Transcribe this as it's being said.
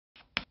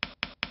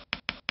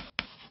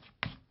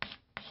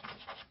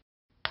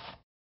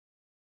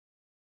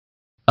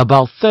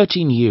About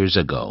 13 years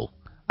ago,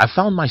 I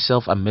found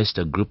myself amidst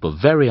a group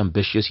of very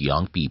ambitious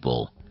young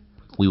people.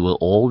 We were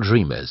all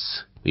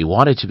dreamers. We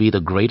wanted to be the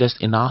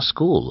greatest in our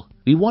school.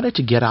 We wanted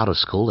to get out of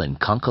school and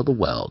conquer the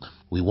world.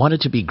 We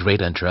wanted to be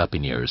great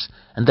entrepreneurs,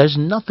 and there's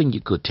nothing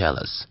you could tell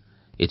us.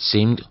 It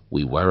seemed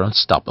we were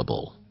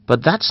unstoppable.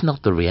 But that's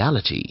not the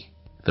reality.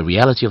 The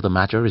reality of the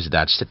matter is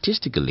that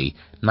statistically,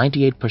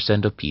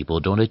 98% of people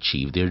don't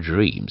achieve their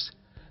dreams.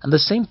 And the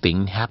same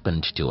thing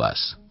happened to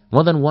us.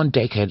 More than 1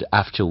 decade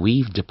after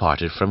we've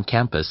departed from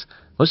campus,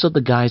 most of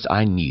the guys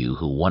I knew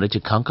who wanted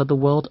to conquer the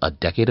world a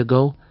decade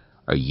ago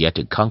are yet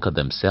to conquer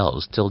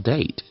themselves till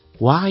date.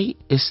 Why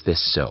is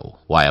this so?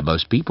 Why are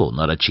most people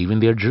not achieving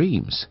their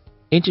dreams?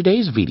 In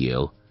today's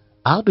video,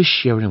 I'll be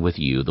sharing with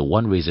you the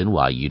one reason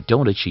why you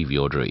don't achieve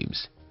your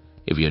dreams.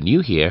 If you're new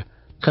here,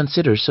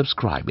 consider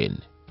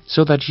subscribing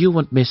so that you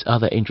won't miss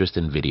other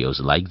interesting videos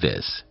like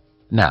this.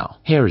 Now,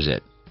 here's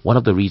it. One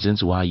of the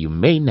reasons why you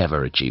may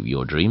never achieve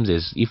your dreams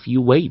is if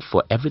you wait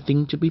for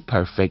everything to be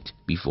perfect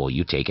before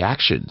you take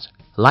actions.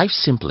 Life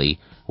simply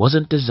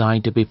wasn't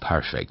designed to be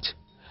perfect.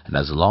 And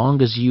as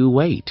long as you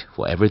wait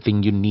for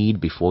everything you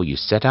need before you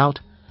set out,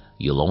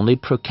 you'll only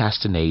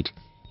procrastinate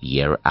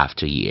year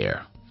after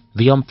year.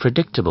 The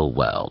unpredictable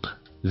world.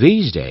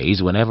 These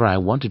days, whenever I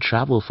want to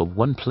travel from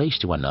one place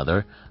to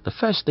another, the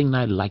first thing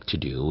I'd like to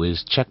do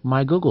is check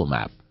my Google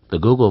Map. The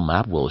Google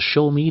Map will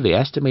show me the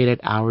estimated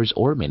hours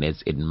or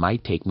minutes it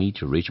might take me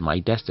to reach my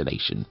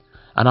destination,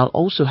 and I'll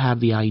also have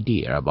the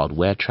idea about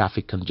where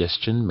traffic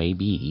congestion may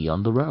be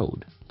on the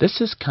road. This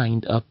is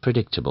kind of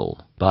predictable,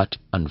 but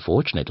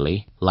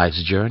unfortunately,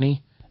 life's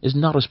journey is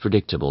not as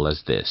predictable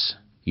as this.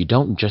 You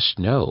don't just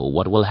know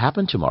what will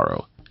happen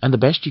tomorrow, and the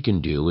best you can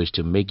do is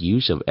to make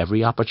use of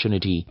every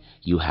opportunity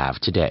you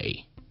have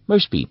today.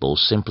 Most people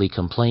simply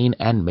complain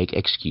and make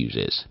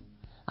excuses.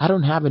 I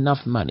don't have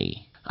enough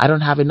money. I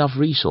don't have enough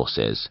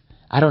resources.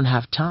 I don't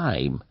have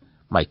time.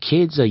 My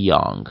kids are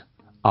young.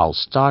 I'll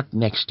start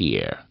next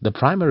year. The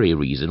primary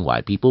reason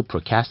why people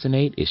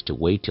procrastinate is to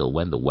wait till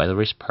when the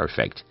weather is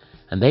perfect,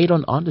 and they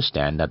don't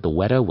understand that the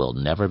weather will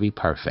never be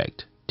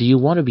perfect. Do you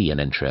want to be an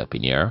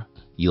entrepreneur?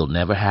 You'll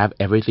never have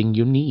everything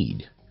you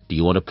need. Do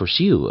you want to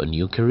pursue a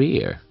new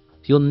career?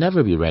 You'll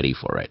never be ready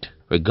for it.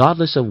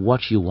 Regardless of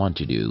what you want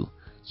to do,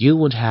 you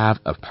won't have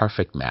a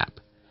perfect map,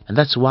 and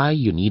that's why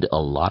you need a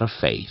lot of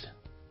faith.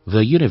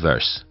 The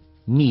universe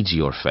needs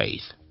your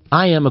faith.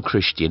 I am a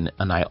Christian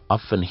and I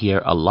often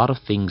hear a lot of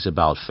things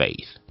about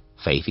faith.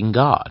 Faith in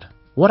God.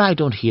 What I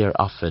don't hear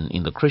often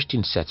in the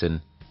Christian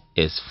setting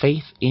is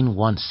faith in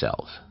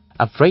oneself.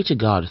 I prayed to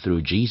God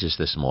through Jesus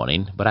this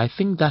morning, but I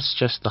think that's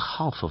just the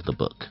half of the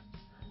book.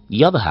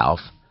 The other half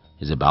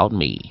is about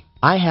me.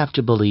 I have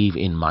to believe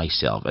in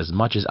myself as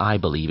much as I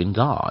believe in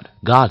God.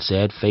 God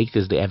said faith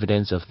is the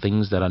evidence of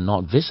things that are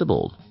not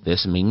visible.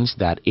 This means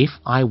that if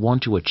I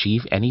want to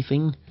achieve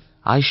anything,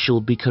 I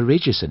should be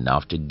courageous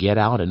enough to get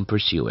out and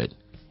pursue it,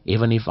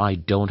 even if I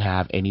don't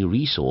have any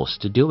resource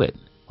to do it.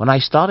 When I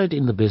started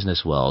in the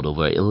business world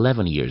over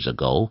 11 years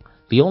ago,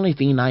 the only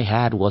thing I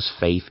had was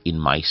faith in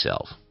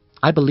myself.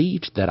 I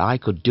believed that I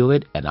could do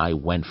it and I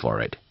went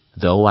for it,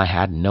 though I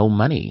had no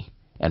money.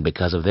 And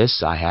because of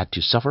this, I had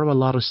to suffer a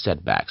lot of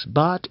setbacks,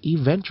 but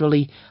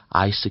eventually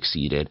I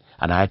succeeded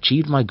and I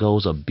achieved my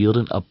goals of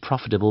building a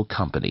profitable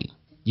company.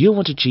 You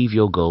won't achieve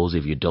your goals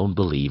if you don't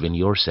believe in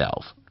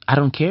yourself. I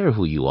don't care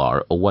who you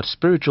are or what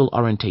spiritual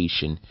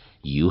orientation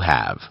you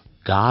have.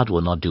 God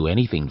will not do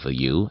anything for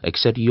you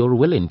except you're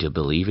willing to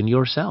believe in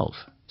yourself.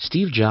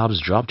 Steve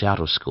Jobs dropped out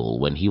of school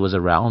when he was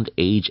around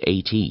age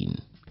 18.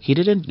 He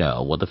didn't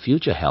know what the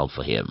future held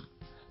for him,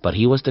 but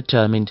he was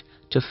determined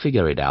to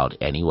figure it out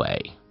anyway.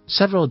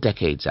 Several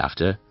decades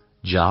after,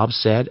 Jobs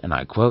said, and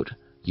I quote,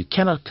 "You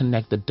cannot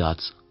connect the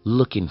dots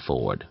looking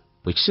forward,"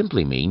 which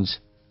simply means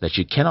that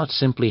you cannot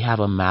simply have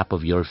a map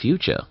of your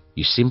future.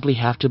 You simply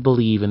have to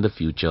believe in the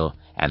future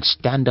and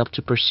stand up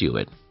to pursue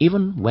it,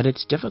 even when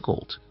it's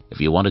difficult.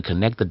 If you want to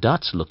connect the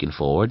dots looking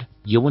forward,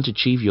 you won't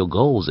achieve your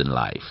goals in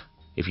life.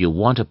 If you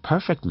want a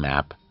perfect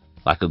map,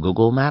 like a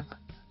Google map,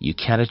 you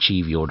can't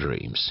achieve your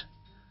dreams.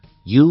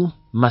 You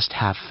must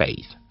have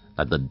faith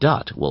that the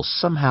dot will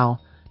somehow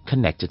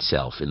connect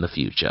itself in the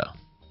future.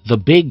 The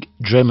big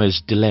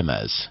dreamer's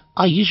dilemmas.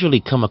 I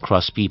usually come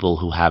across people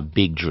who have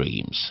big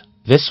dreams.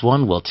 This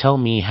one will tell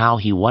me how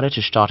he wanted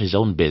to start his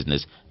own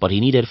business, but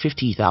he needed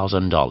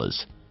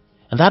 $50,000.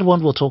 And that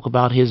one will talk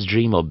about his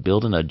dream of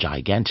building a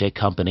gigantic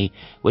company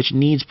which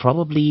needs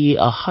probably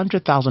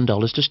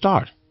 $100,000 to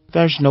start.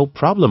 There's no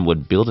problem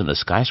with building a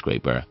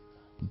skyscraper,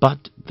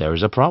 but there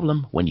is a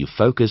problem when you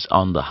focus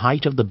on the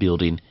height of the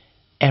building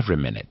every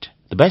minute.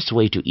 The best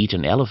way to eat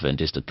an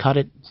elephant is to cut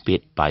it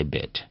bit by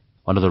bit.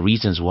 One of the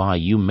reasons why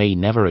you may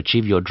never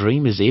achieve your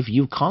dream is if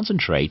you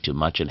concentrate too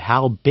much on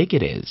how big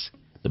it is.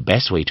 The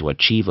best way to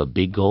achieve a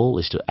big goal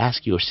is to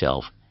ask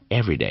yourself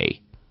every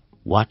day,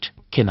 what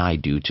can I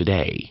do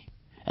today?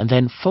 And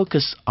then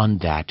focus on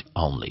that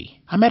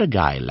only. I met a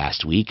guy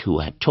last week who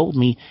had told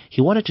me he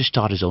wanted to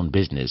start his own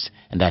business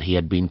and that he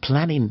had been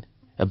planning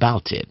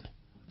about it.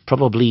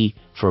 probably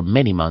for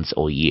many months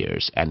or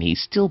years, and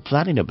he's still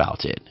planning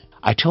about it.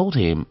 I told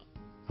him,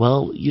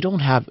 well, you don't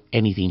have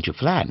anything to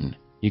plan.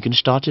 You can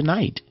start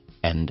tonight.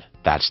 And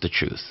that's the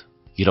truth.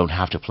 You don't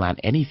have to plan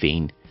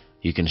anything.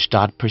 You can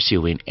start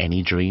pursuing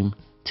any dream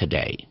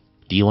today.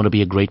 Do you want to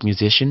be a great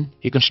musician?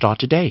 You can start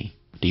today.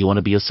 Do you want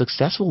to be a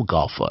successful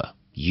golfer?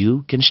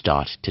 You can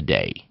start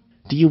today.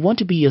 Do you want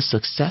to be a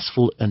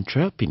successful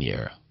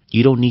entrepreneur?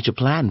 You don't need to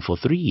plan for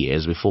 3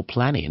 years before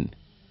planning,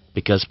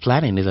 because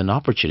planning is an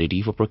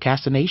opportunity for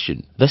procrastination.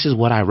 This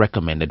is what I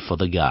recommended for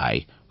the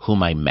guy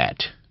whom I met.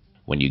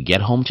 When you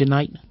get home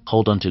tonight,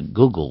 hold on to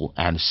Google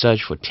and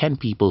search for 10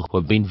 people who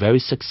have been very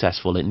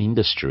successful in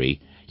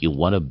industry you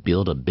want to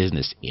build a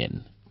business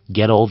in.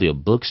 Get all their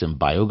books and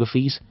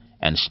biographies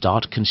and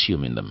start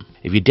consuming them.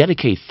 If you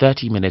dedicate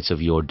 30 minutes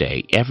of your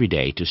day every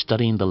day to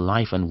studying the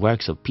life and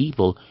works of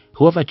people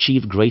who have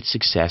achieved great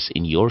success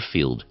in your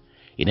field,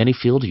 in any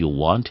field you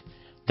want,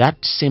 that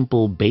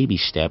simple baby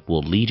step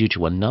will lead you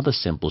to another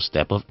simple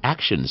step of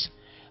actions.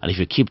 And if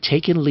you keep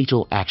taking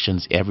little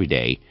actions every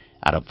day,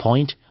 at a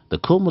point, the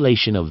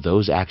culmination of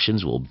those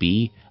actions will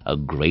be a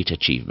great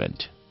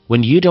achievement.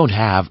 When you don't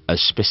have a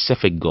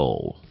specific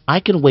goal, I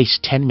can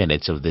waste 10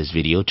 minutes of this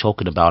video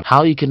talking about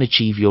how you can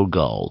achieve your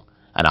goal,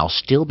 and I'll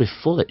still be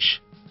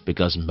foolish,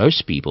 because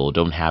most people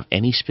don't have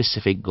any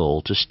specific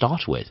goal to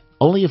start with.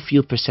 Only a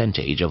few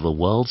percentage of the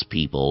world's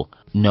people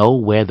know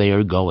where they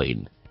are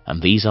going,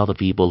 and these are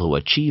the people who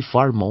achieve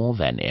far more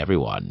than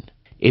everyone.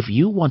 If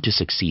you want to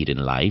succeed in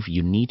life,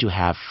 you need to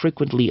have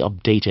frequently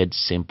updated,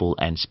 simple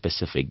and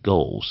specific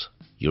goals.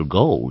 Your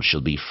goals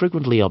should be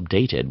frequently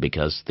updated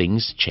because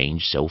things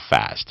change so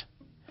fast.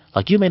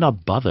 Like, you may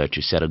not bother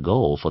to set a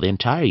goal for the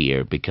entire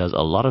year because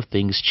a lot of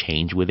things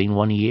change within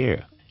 1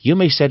 year. You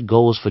may set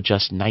goals for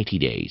just 90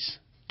 days.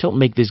 Don't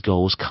make these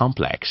goals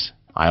complex.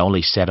 I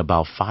only set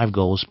about 5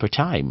 goals per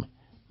time.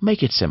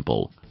 Make it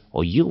simple,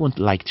 or you won't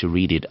like to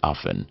read it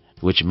often,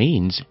 which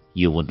means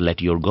you won't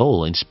let your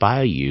goal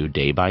inspire you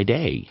day by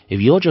day. If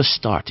you're just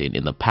starting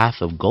in the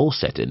path of goal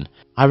setting,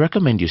 I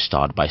recommend you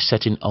start by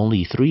setting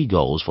only 3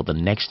 goals for the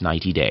next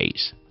 90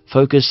 days.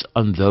 Focus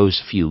on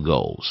those few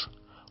goals.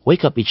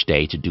 Wake up each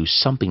day to do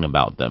something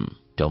about them.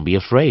 Don't be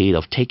afraid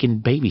of taking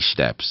baby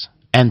steps.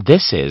 And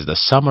this is the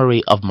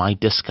summary of my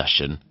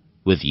discussion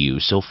with you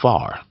so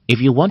far. If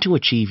you want to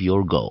achieve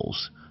your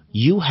goals,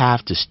 you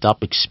have to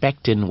stop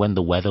expecting when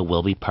the weather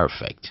will be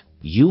perfect.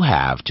 You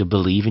have to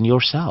believe in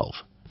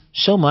yourself,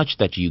 so much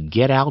that you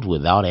get out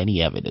without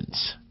any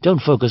evidence.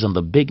 Don't focus on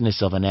the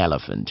bigness of an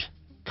elephant.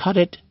 Cut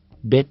it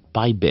bit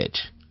by bit,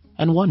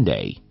 and one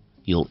day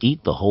you'll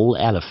eat the whole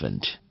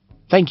elephant.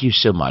 Thank you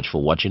so much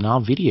for watching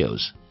our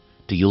videos.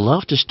 Do you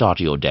love to start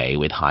your day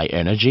with high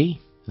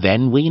energy?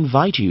 Then we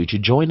invite you to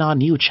join our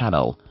new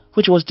channel,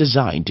 which was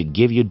designed to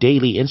give you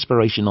daily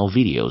inspirational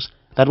videos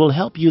that will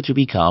help you to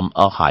become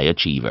a high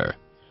achiever.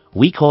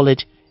 We call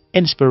it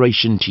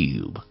Inspiration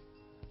Tube.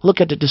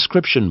 Look at the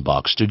description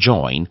box to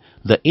join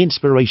the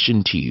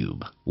Inspiration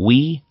Tube.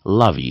 We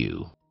love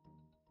you.